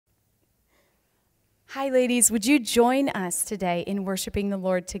Hi, ladies. Would you join us today in worshiping the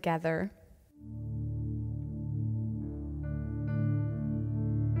Lord together?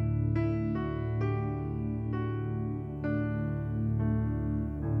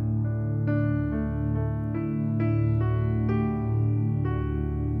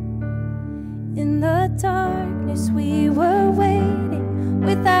 In the darkness we were waiting,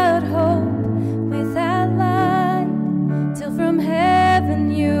 without hope, without light, till from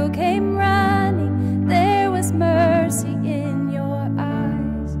heaven you came running. There was mercy in your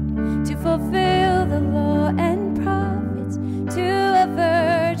eyes to fulfill the law and prophets. To a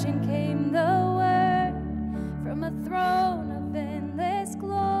virgin came the word, from a throne of endless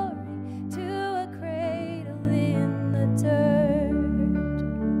glory to a cradle in the dirt.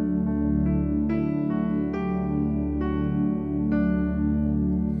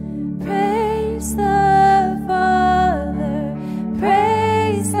 Praise the Father,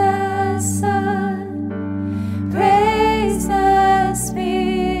 praise the Son, praise the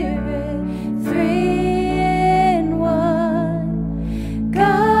Spirit, three in one.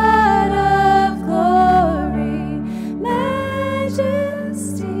 God of glory, majesty,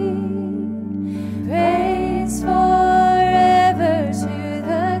 praise forever to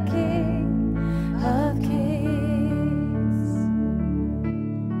the King of Kings.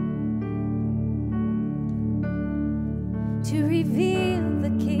 To reveal the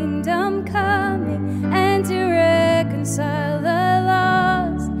kingdom coming and to reconcile the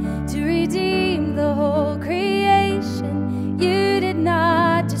lost, to redeem the whole creation. You did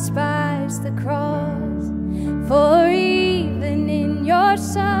not despise the cross, for even in your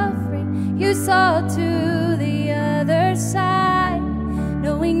suffering you saw to the other side,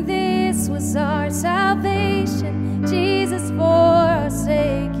 knowing this was our salvation. Jesus, for our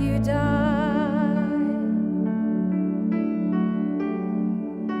sake you died.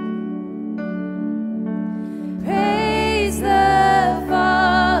 Praise the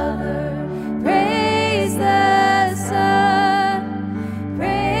Father, praise the Son,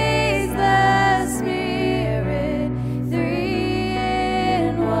 praise the Spirit, three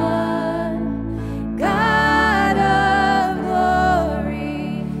in one. God of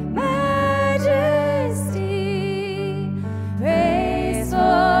glory, majesty, praise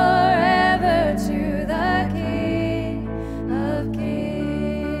forever to the King of Kings.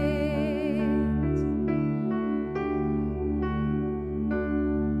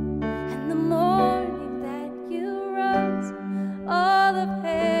 And the morning that you rose, all of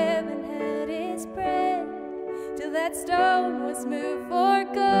heaven held its breath, till that stone was moved for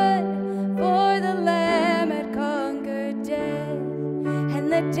good, for the Lamb had conquered death.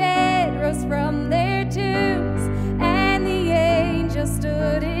 And the dead rose from their tombs, and the angels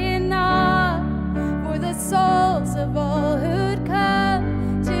stood in awe, for the souls of all who'd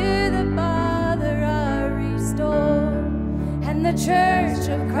come to the Father are restored. And the church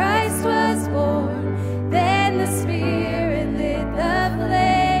of Christ was born. Then the Spirit lit the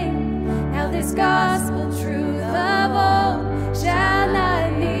flame. Now this gospel truth of old shall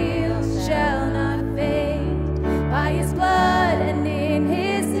not kneel, shall not fade. By his blood and in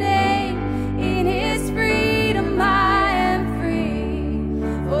his name, in his freedom I am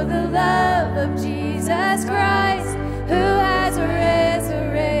free. For the love of Jesus Christ, who has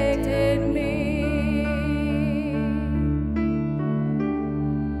resurrected me.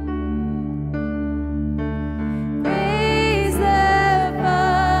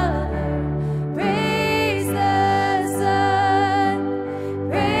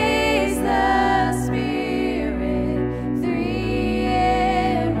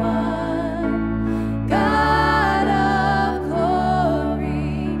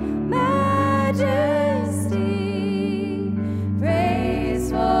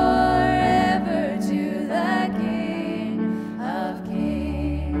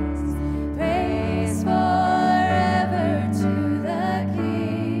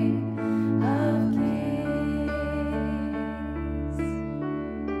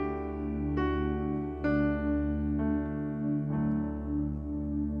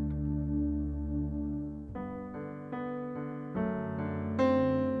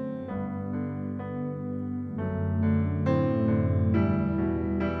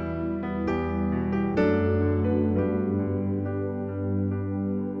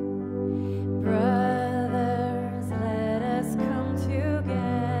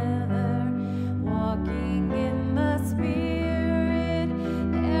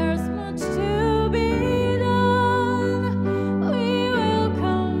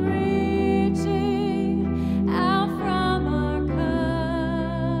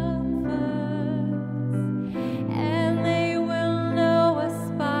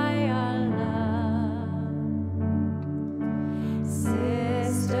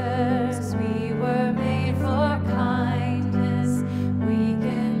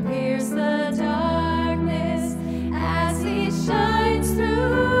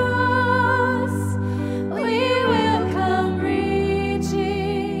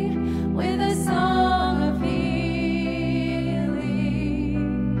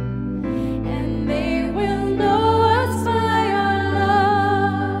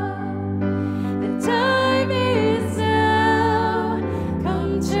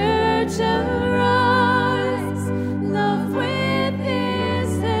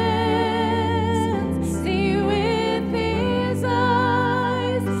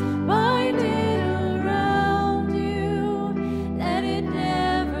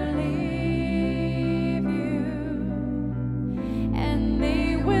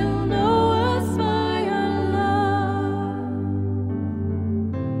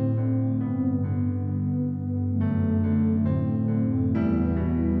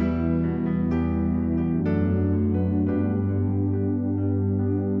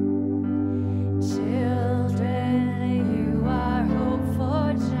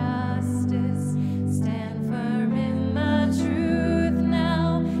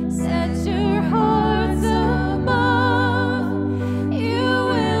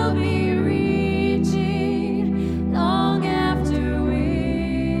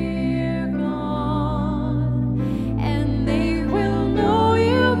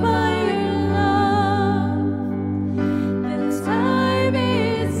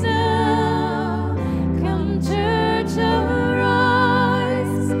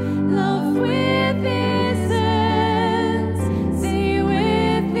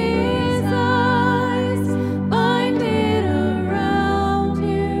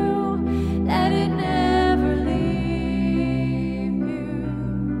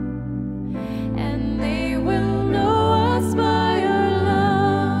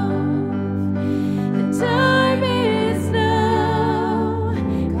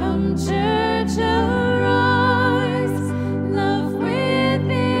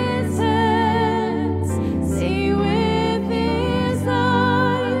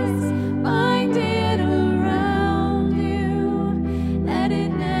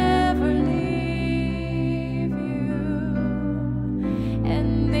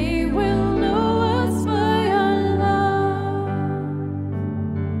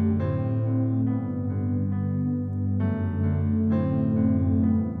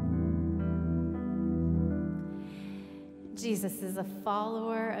 as a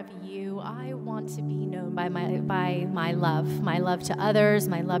follower of you, I want to be known by my love to others,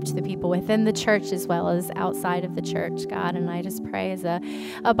 my love to the people within the church as well as outside of the church, God. And I just pray as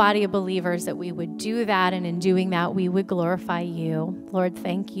a body of believers that we would do that, and in doing that, we would glorify you. Lord,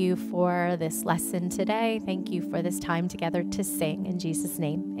 thank you for this lesson today. Thank you for this time together to sing. In Jesus'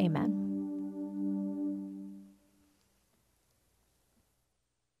 name, amen.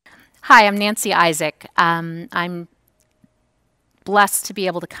 Hi, I'm Nancy Isaac. I'm blessed to be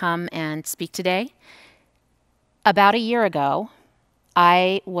able to come and speak today. About a year ago,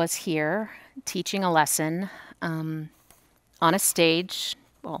 I was here teaching a lesson on a stage,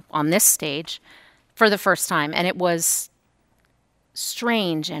 well, on this stage, for the first time. And it was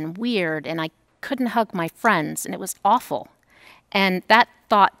strange and weird, and I couldn't hug my friends, and it was awful. And that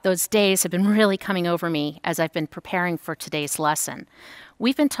thought, those days have been really coming over me as I've been preparing for today's lesson.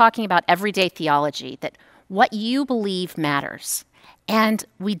 We've been talking about everyday theology, that what you believe matters. And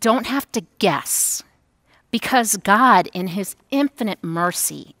we don't have to guess, because God, in his infinite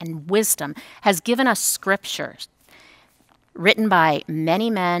mercy and wisdom, has given us scriptures written by many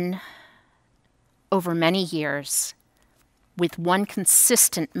men over many years with one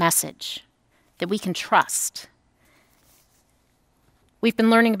consistent message that we can trust. We've been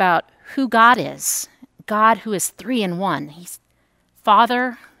learning about who God is, God who is three in one. He's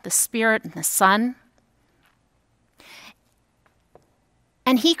Father, the Spirit, and the Son.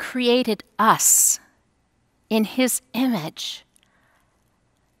 And he created us in his image,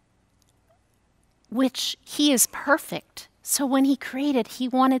 which he is perfect. So when he created, he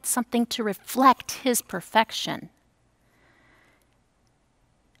wanted something to reflect his perfection.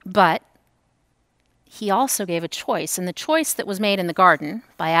 But he also gave a choice, and the choice that was made in the garden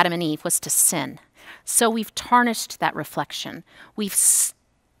by Adam and Eve was to sin. So we've tarnished that reflection. We've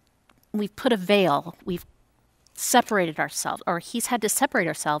put a veil. We've separated ourselves, or he's had to separate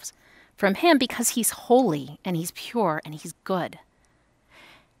ourselves from him because he's holy and he's pure and he's good.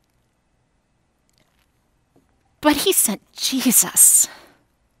 But he sent Jesus.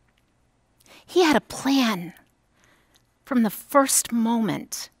 He had a plan from the first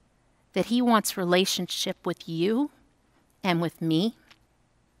moment that he wants relationship with you and with me.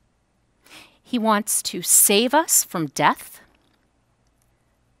 He wants to save us from death,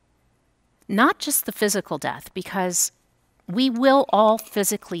 not just the physical death, because we will all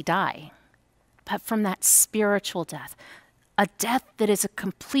physically die, but from that spiritual death, a death that is a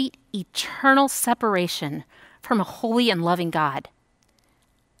complete eternal separation from a holy and loving God.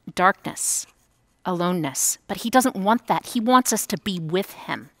 Darkness, aloneness, but he doesn't want that. He wants us to be with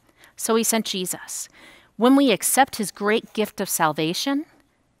him. So he sent Jesus. When we accept his great gift of salvation,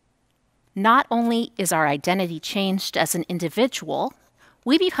 not only is our identity changed as an individual,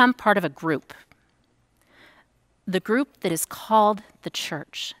 we become part of a group. The group that is called the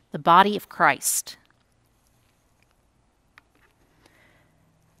church, the body of Christ.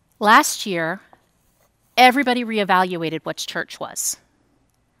 Last year, everybody reevaluated what church was.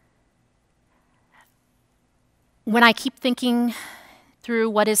 When I keep thinking through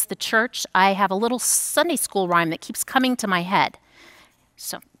what is the church, I have a little Sunday school rhyme that keeps coming to my head.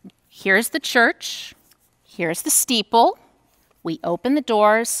 So here's the church, here's the steeple, we open the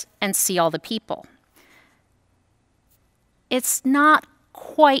doors and see all the people. It's not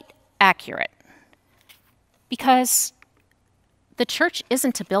quite accurate, because the church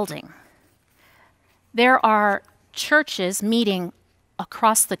isn't a building. There are churches meeting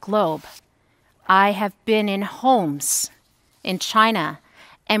across the globe. I have been in homes in China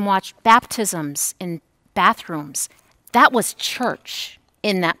and watched baptisms in bathrooms. That was church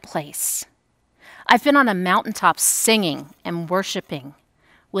in that place. I've been on a mountaintop singing and worshiping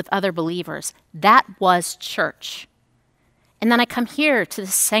with other believers. That was church. And then I come here to the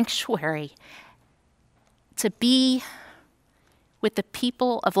sanctuary to be with the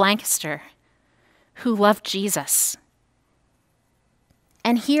people of Lancaster who love Jesus.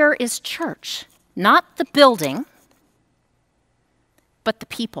 And here is church, not the building, but the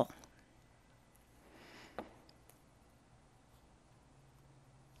people.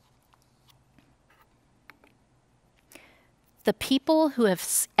 The people who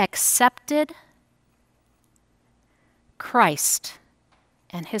have accepted Christ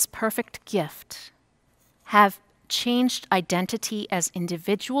and his perfect gift have changed identity as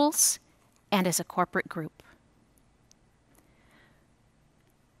individuals and as a corporate group.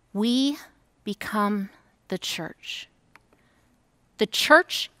 We become the church. The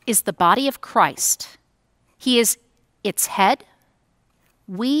church is the body of Christ. He is its head.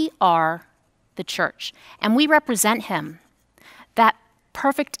 We are the church, and we represent him. That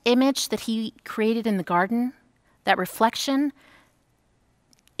perfect image that he created in the garden, that reflection,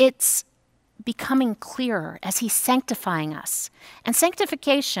 it's becoming clearer as he's sanctifying us. And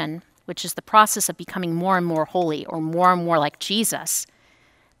sanctification, which is the process of becoming more and more holy or more and more like Jesus,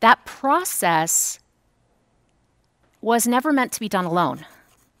 that process was never meant to be done alone.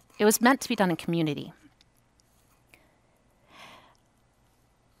 It was meant to be done in community.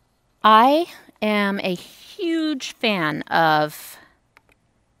 I am a huge fan of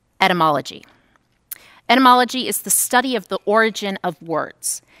etymology. Etymology is the study of the origin of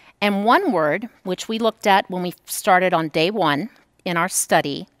words. And one word, which we looked at when we started on day 1 in our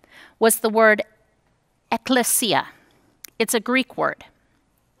study, was the word ekklesia. It's a Greek word.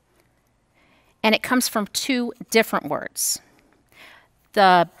 And it comes from 2 different words.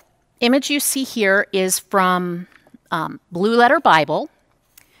 The image you see here is from Blue Letter Bible,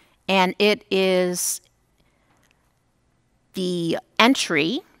 and it is the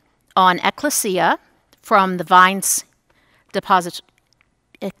entry on ekklesia from the Vine's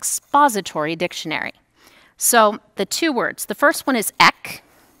Expository Dictionary. So the 2 words, the first one is ek,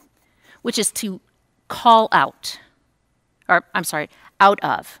 which is to call out, or I'm sorry, out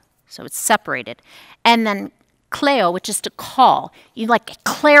of. So it's separated. And then kleo, which is to call. You like a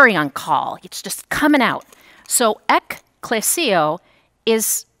clarion call. It's just coming out. So ekklesio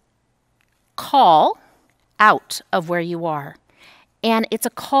is call out of where you are. And it's a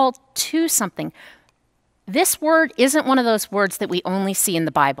call to something. This word isn't one of those words that we only see in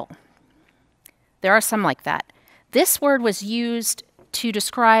the Bible. There are some like that. This word was used to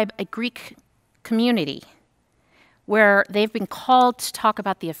describe a Greek community where they've been called to talk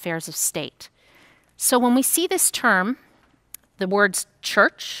about the affairs of state. So when we see this term, the words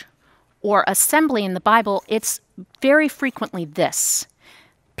church or assembly in the Bible, it's very frequently this: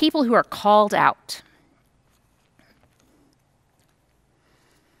 people who are called out,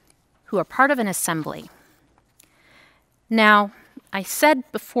 who are part of an assembly. Now, I said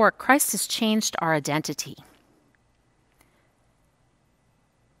before, Christ has changed our identity.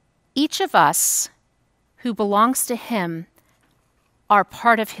 Each of us who belongs to him are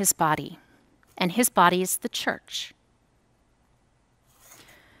part of his body, and his body is the church.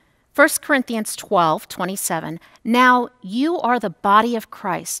 1 Corinthians 12:27, now you are the body of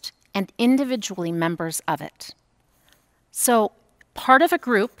Christ and individually members of it. So, part of a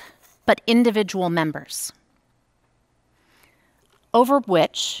group, but individual members, over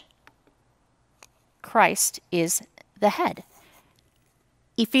which Christ is the head.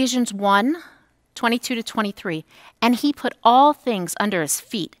 Ephesians 1:22-23, and he put all things under his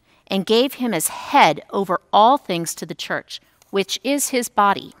feet and gave him as head over all things to the church, which is his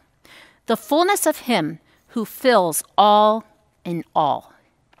body, the fullness of him who fills all in all.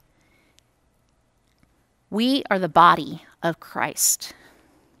 We are the body of Christ.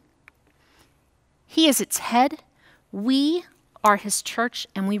 He is its head. We are his church,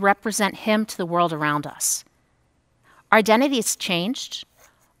 and we represent him to the world around us. Our identity has changed.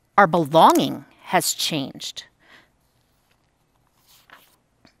 Our belonging has changed.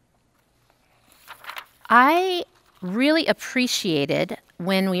 I really appreciated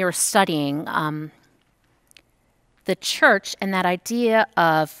when we were studying the church and that idea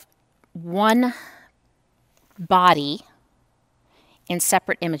of one body in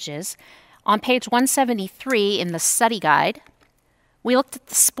separate images. On page 173 in the study guide, we looked at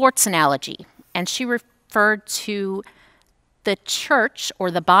the sports analogy, and she referred to the church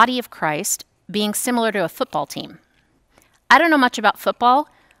or the body of Christ being similar to a football team. I don't know much about football,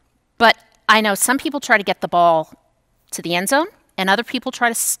 but I know some people try to get the ball to the end zone, and other people try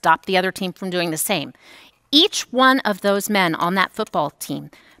to stop the other team from doing the same. Each one of those men on that football team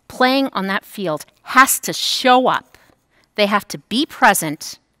playing on that field has to show up. They have to be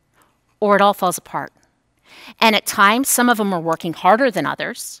present, or it all falls apart. And at times, some of them are working harder than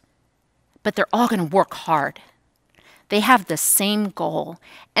others, but they're all going to work hard. They have the same goal,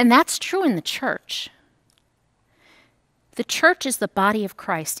 and that's true in the church. The church is the body of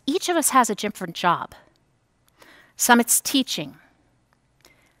Christ. Each of us has a different job. Some it's teaching,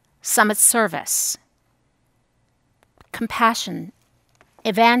 some it's service, compassion,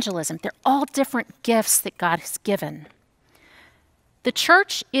 evangelism. They're all different gifts that God has given. The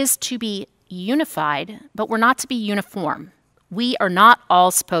church is to be unified, but we're not to be uniform. We are not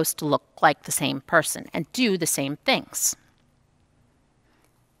all supposed to look like the same person and do the same things.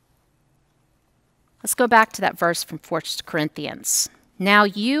 Let's go back to that verse from 1 Corinthians. Now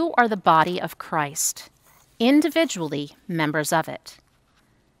you are the body of Christ, individually members of it.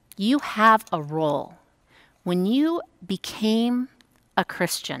 You have a role. When you became a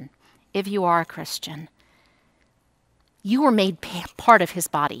Christian, if you are a Christian, you were made part of his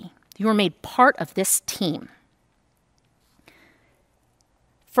body. You were made part of this team.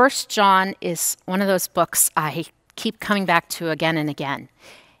 1 John is one of those books I keep coming back to again and again.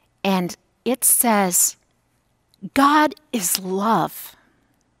 And it says, God is love.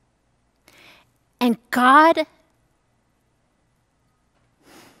 And God,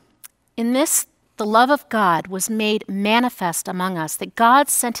 in this, the love of God was made manifest among us, that God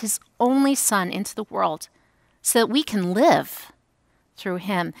sent his only Son into the world so that we can live through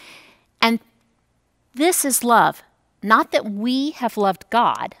him. And this is love, not that we have loved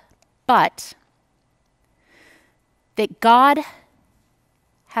God, but that God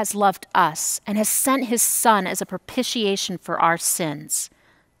has loved us and has sent his Son as a propitiation for our sins.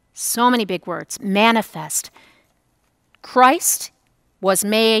 So many big words. Manifest. Christ was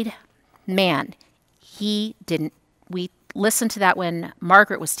made man. He didn't. We listened to that when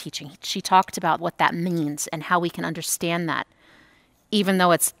Margaret was teaching. She talked about what that means and how we can understand that, even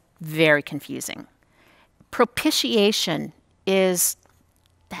though it's very confusing. Propitiation is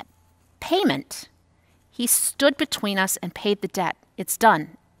that payment. He stood between us and paid the debt. It's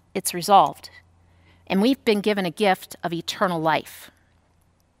done. It's resolved. And we've been given a gift of eternal life.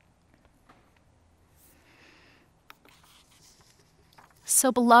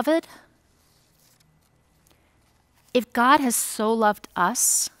 So, beloved, if God has so loved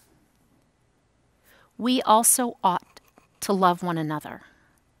us, we also ought to love one another.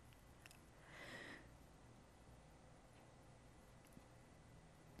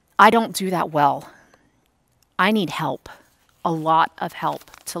 I don't do that well. I need help, a lot of help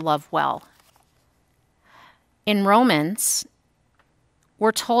to love well. In Romans,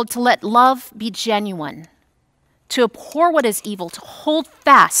 we're told to let love be genuine, to abhor what is evil, to hold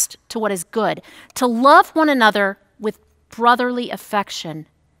fast to what is good, to love one another with brotherly affection,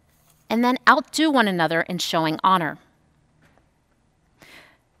 and then outdo one another in showing honor.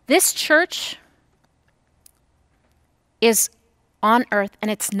 This church is on earth,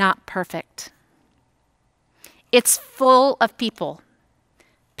 and it's not perfect. It's full of people.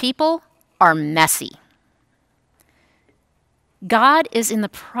 People are messy. God is in the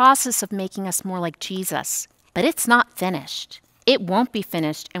process of making us more like Jesus, but it's not finished. It won't be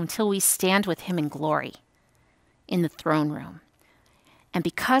finished until we stand with him in glory in the throne room. And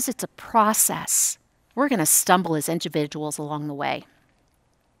because it's a process, we're going to stumble as individuals along the way.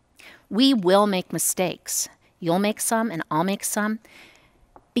 We will make mistakes. You'll make some and I'll make some,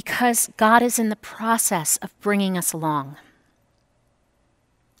 because God is in the process of bringing us along.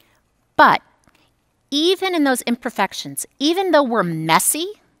 But even in those imperfections, even though we're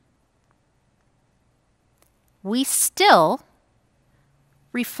messy, we still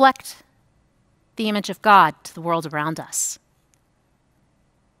reflect the image of God to the world around us.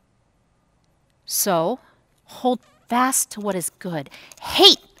 So, hold fast to what is good.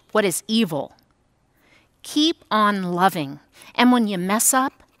 Hate what is evil. Keep on loving. And when you mess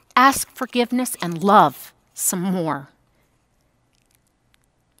up, ask forgiveness and love some more.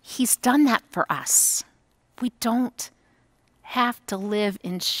 He's done that for us. We don't have to live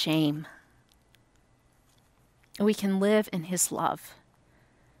in shame. We can live in his love.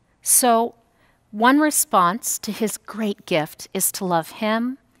 So, one response to his great gift is to love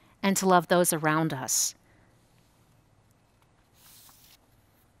him and to love those around us.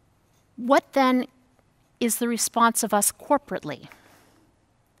 What then is the response of us corporately?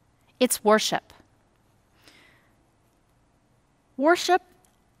 It's worship. Worship,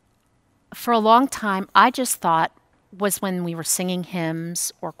 for a long time, I just thought was when we were singing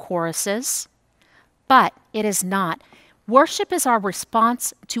hymns or choruses, but it is not. Worship is our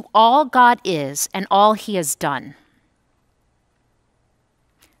response to all God is and all he has done.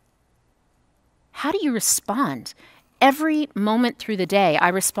 How do you respond? Every moment through the day, I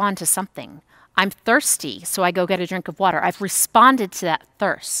respond to something. I'm thirsty, so I go get a drink of water. I've responded to that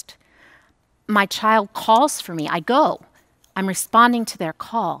thirst. My child calls for me. I go. I'm responding to their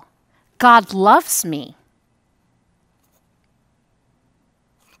call. God loves me.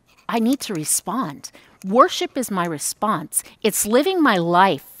 I need to respond. Worship is my response. It's living my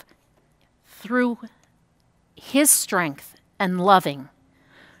life through his strength and loving.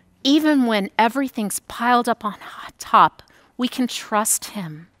 Even when everything's piled up on top, we can trust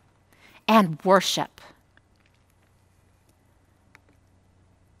him and worship.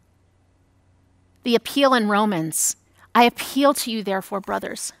 The appeal in Romans, I appeal to you, therefore,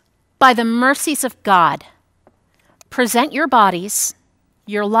 brothers, by the mercies of God, present your bodies,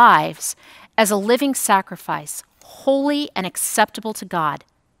 your lives, as a living sacrifice, holy and acceptable to God,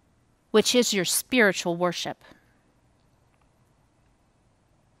 which is your spiritual worship.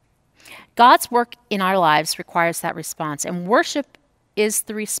 God's work in our lives requires that response, and worship is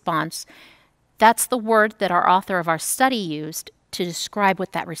the response. That's the word that our author of our study used to describe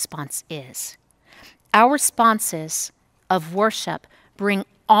what that response is. Our responses of worship bring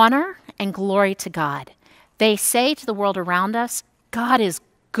honor and glory to God. They say to the world around us, God is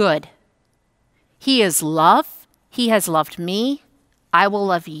good. He is love. He has loved me. I will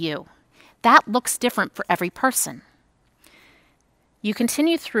love you. That looks different for every person. You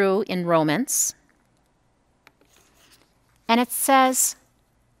continue through in Romans, and it says,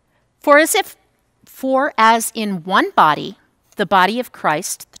 For as in one body, the body of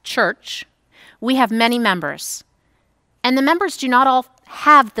Christ, the church, we have many members, and the members do not all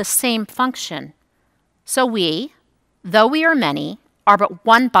have the same function. So we, though we are many, are but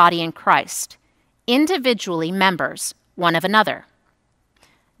one body in Christ, individually members one of another.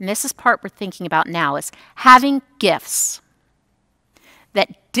 And this is part we're thinking about now, is having gifts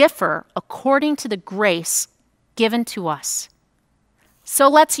that differ according to the grace given to us. So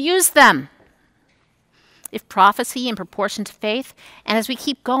let's use them. If prophecy in proportion to faith, and as we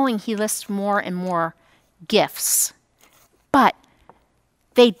keep going, he lists more and more gifts. But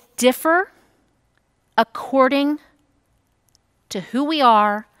they differ according to who we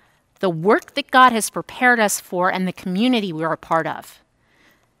are, the work that God has prepared us for, and the community we are a part of.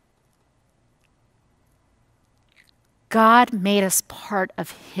 God made us part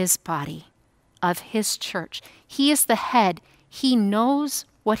of his body, of his church. He is the head. He knows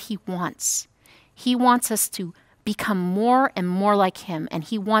what he wants. He wants us to become more and more like him, and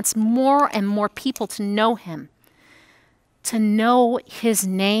he wants more and more people to know him, to know his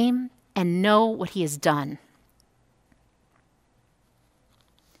name and know what he has done.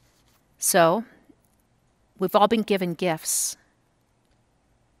 So, we've all been given gifts.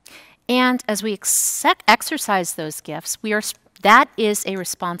 And as we exercise those gifts, that is a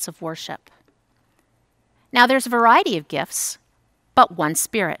response of worship. Now, there's a variety of gifts, but one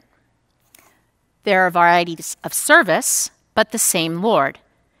Spirit. There are varieties of service, but the same Lord,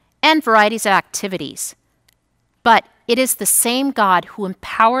 and varieties of activities. But it is the same God who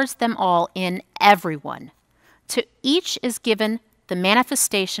empowers them all in everyone. To each is given the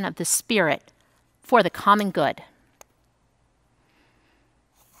manifestation of the Spirit for the common good.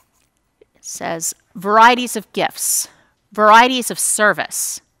 It says varieties of gifts, varieties of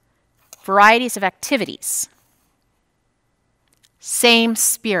service, varieties of activities. Same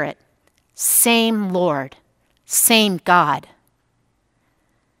Spirit, same Lord, same God.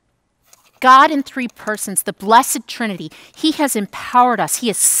 God in three persons, the blessed Trinity, he has empowered us. He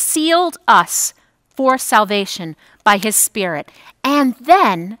has sealed us for salvation by his Spirit. And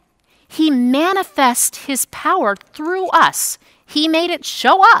then he manifests his power through us. He made it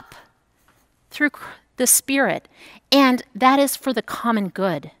show up through the Spirit. And that is for the common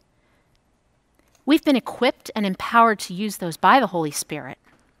good. We've been equipped and empowered to use those by the Holy Spirit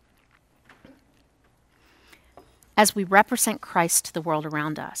as we represent Christ to the world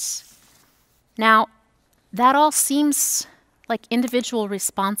around us. Now, that all seems like individual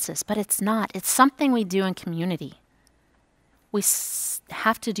responses, but it's not. It's something we do in community. We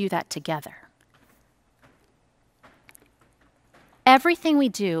have to do that together. Everything we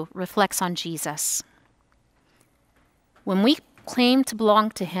do reflects on Jesus. When we claim to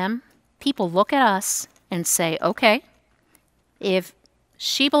belong to him, people look at us and say, okay, if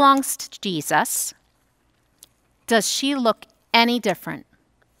she belongs to Jesus, does she look any different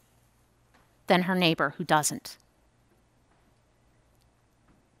than her neighbor who doesn't?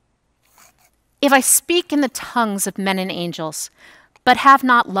 If I speak in the tongues of men and angels, but have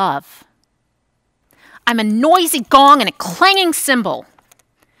not love, I'm a noisy gong and a clanging cymbal.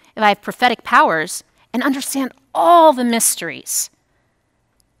 If I have prophetic powers and understand all the mysteries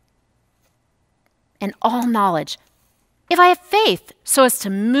and all knowledge, if I have faith so as to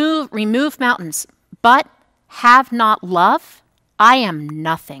remove mountains, but have not love, I am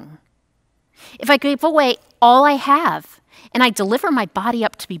nothing. If I give away all I have and I deliver my body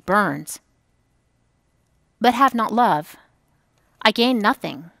up to be burned, but have not love, I gain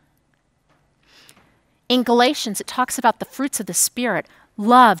nothing. In Galatians, it talks about the fruits of the Spirit: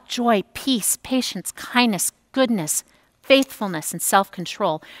 love, joy, peace, patience, kindness, goodness, faithfulness, and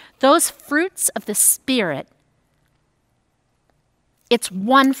self-control. Those fruits of the Spirit, it's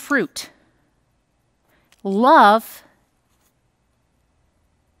one fruit. Love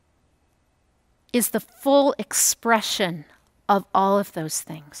is the full expression of all of those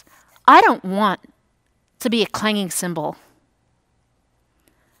things. I don't want to be a clanging cymbal.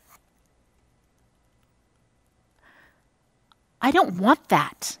 I don't want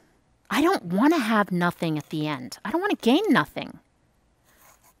that. I don't want to have nothing at the end. I don't want to gain nothing.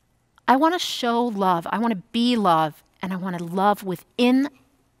 I want to show love. I want to be love, and I want to love within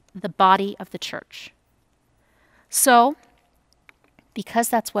the body of the church. So, because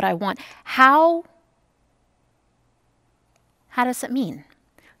that's what I want. How does it mean?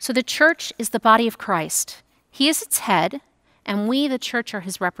 So the church is the body of Christ. He is its head, and we, the church, are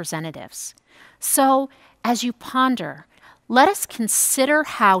his representatives. So as you ponder, let us consider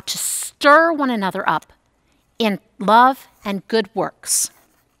how to stir one another up in love and good works.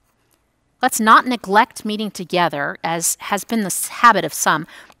 Let's not neglect meeting together, as has been the habit of some,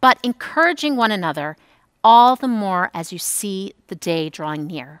 but encouraging one another all the more as you see the day drawing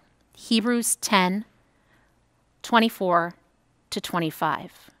near. Hebrews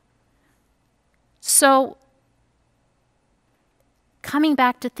 10:24-25. So, coming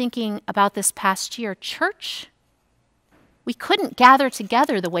back to thinking about this past year, church, we couldn't gather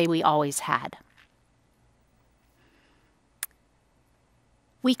together the way we always had.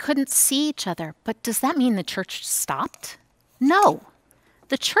 We couldn't see each other, but does that mean the church stopped? No.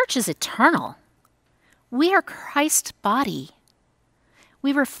 The church is eternal. We are Christ's body.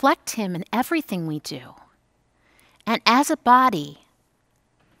 We reflect him in everything we do. And as a body,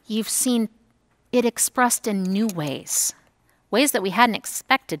 you've seen it expressed in new ways that we hadn't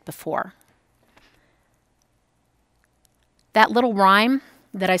expected before. That little rhyme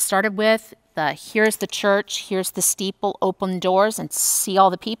that I started with, here's the church, here's the steeple, open doors, and see all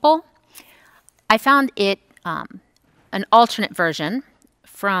the people. I found it an alternate version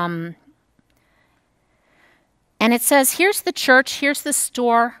from, and it says, here's the church, here's the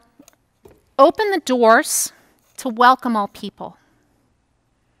store, open the doors to welcome all people.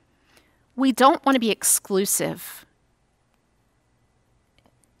 We don't want to be exclusive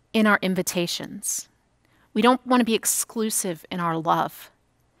in our invitations. We don't want to be exclusive in our love,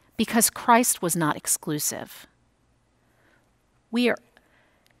 because Christ was not exclusive. We are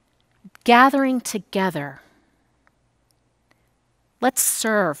gathering together. Let's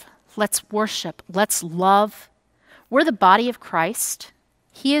serve, let's worship, let's love. We're the body of Christ.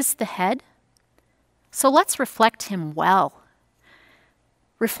 He is the head. So let's reflect him well,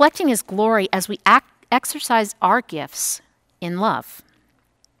 reflecting his glory as we exercise our gifts in love.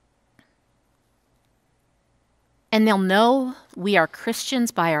 And they'll know we are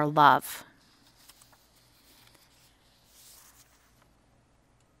Christians by our love.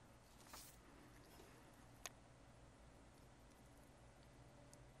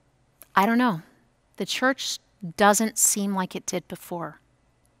 I don't know. The church doesn't seem like it did before.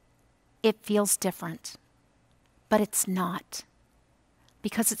 It feels different, but it's not.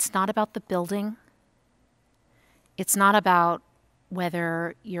 Because it's not about the building. It's not about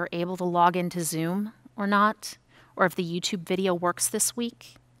whether you're able to log into Zoom or not, or if the YouTube video works this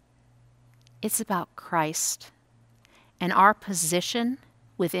week. It's about Christ and our position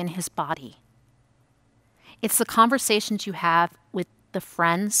within his body. It's the conversations you have with the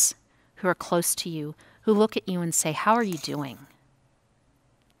friends who are close to you, who look at you and say, how are you doing?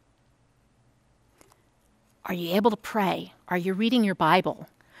 Are you able to pray? Are you reading your Bible?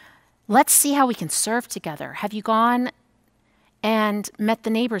 Let's see how we can serve together. Have you gone and met the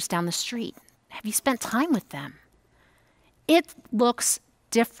neighbors down the street? Have you spent time with them? It looks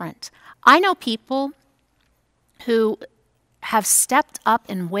different. I know people who have stepped up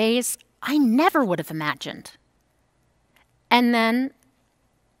in ways I never would have imagined. And then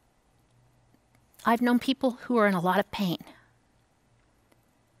I've known people who are in a lot of pain,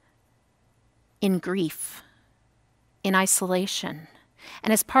 in grief, in isolation.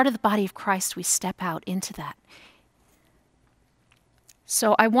 And as part of the body of Christ, we step out into that.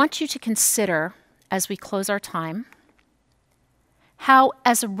 So I want you to consider, as we close our time, how,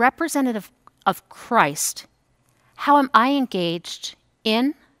 as a representative of Christ, how am I engaged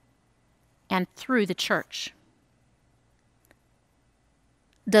in and through the church?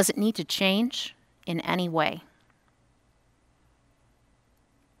 Does it need to change in any way?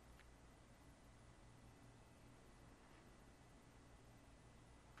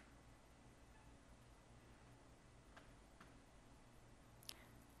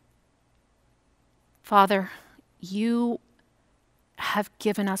 Father, you have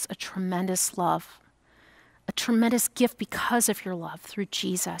given us a tremendous love, a tremendous gift because of your love through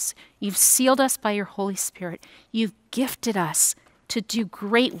Jesus. You've sealed us by your Holy Spirit. You've gifted us to do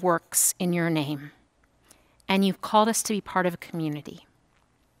great works in your name, and you've called us to be part of a community.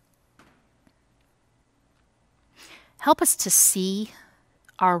 Help us to see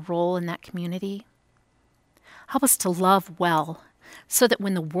our role in that community. Help us to love well, so that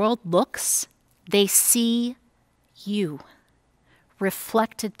when the world looks, they see you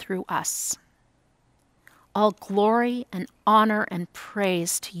reflected through us. All glory and honor and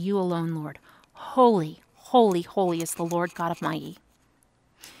praise to you alone, Lord. Holy, holy, holy is the Lord God Almighty,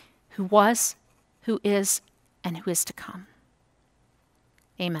 who was, who is, and who is to come.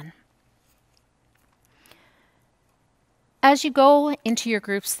 Amen. As you go into your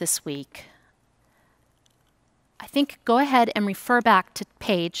groups this week, I think go ahead and refer back to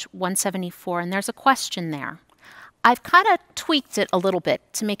page 174, and there's a question there. I've kind of tweaked it a little bit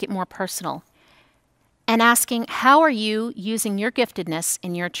to make it more personal, and asking, how are you using your giftedness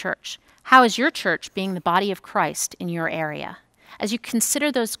in your church? How is your church being the body of Christ in your area? As you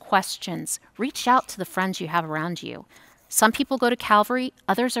consider those questions, reach out to the friends you have around you. Some people go to Calvary,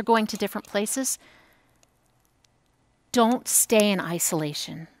 others are going to different places. Don't stay in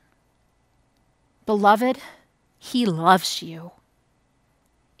isolation. Beloved, he loves you.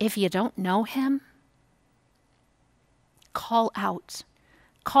 If you don't know him, call out.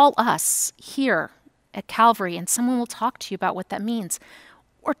 Call us here at Calvary, and someone will talk to you about what that means.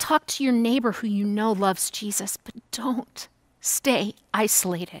 Or talk to your neighbor who you know loves Jesus, but don't stay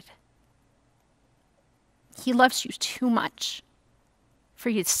isolated. He loves you too much for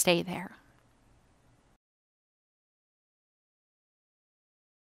you to stay there.